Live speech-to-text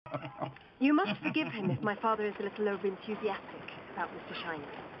You must forgive him if my father is a little over-enthusiastic about Mr. Shiner.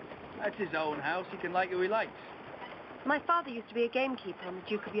 That's his own house. He can like who he likes. My father used to be a gamekeeper on the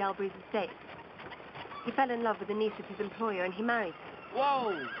Duke of Yalbury's estate. He fell in love with the niece of his employer and he married her.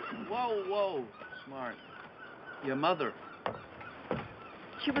 Whoa! Whoa, whoa. Smart. Your mother.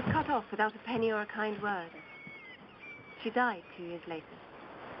 She was cut off without a penny or a kind word. She died 2 years later.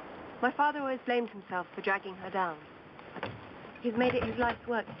 My father always blamed himself for dragging her down. He's made it his life's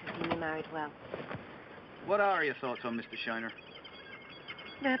work to see me married well. What are your thoughts on Mr. Shiner?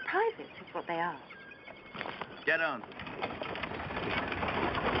 They're private, is what they are. Get on.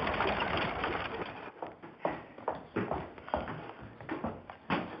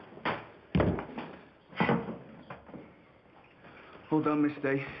 Hold on, Miss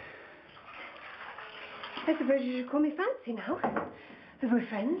Day. I suppose you should call me Fancy now. As we're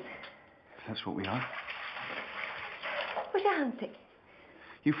friends. That's what we are. What's your hand sick?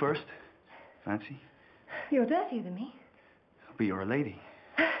 You first. Fancy. You're dirtier than me. But you're a lady.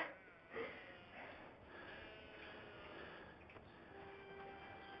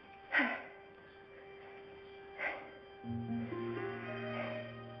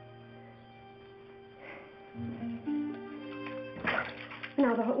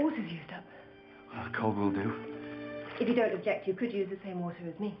 Now the hot water's used up. Cold will do. If you don't object, you could use the same water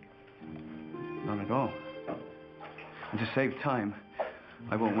as me. None at all. And to save time,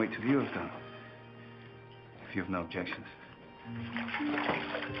 I won't wait till you have done. If you have no objections.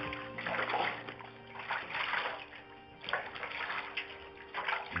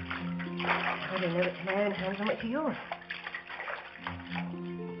 I don't know which my own hands and which are yours.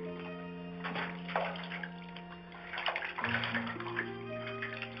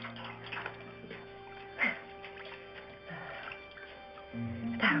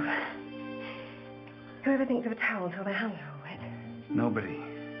 Whoever thinks of a towel until their hands are all wet? Nobody.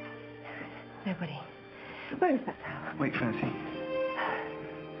 Nobody. Where is that towel? Wait, Fancy.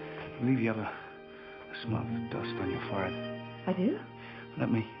 I believe you have a smell of dust on your forehead. I do? Let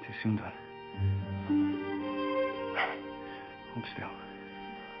me. Too soon done. Hold still.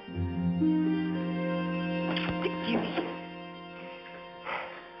 Dewey.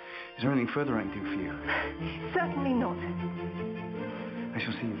 Is there anything further I can do for you? Certainly not. I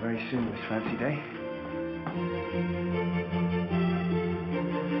shall see you very soon, Miss Fancy Day.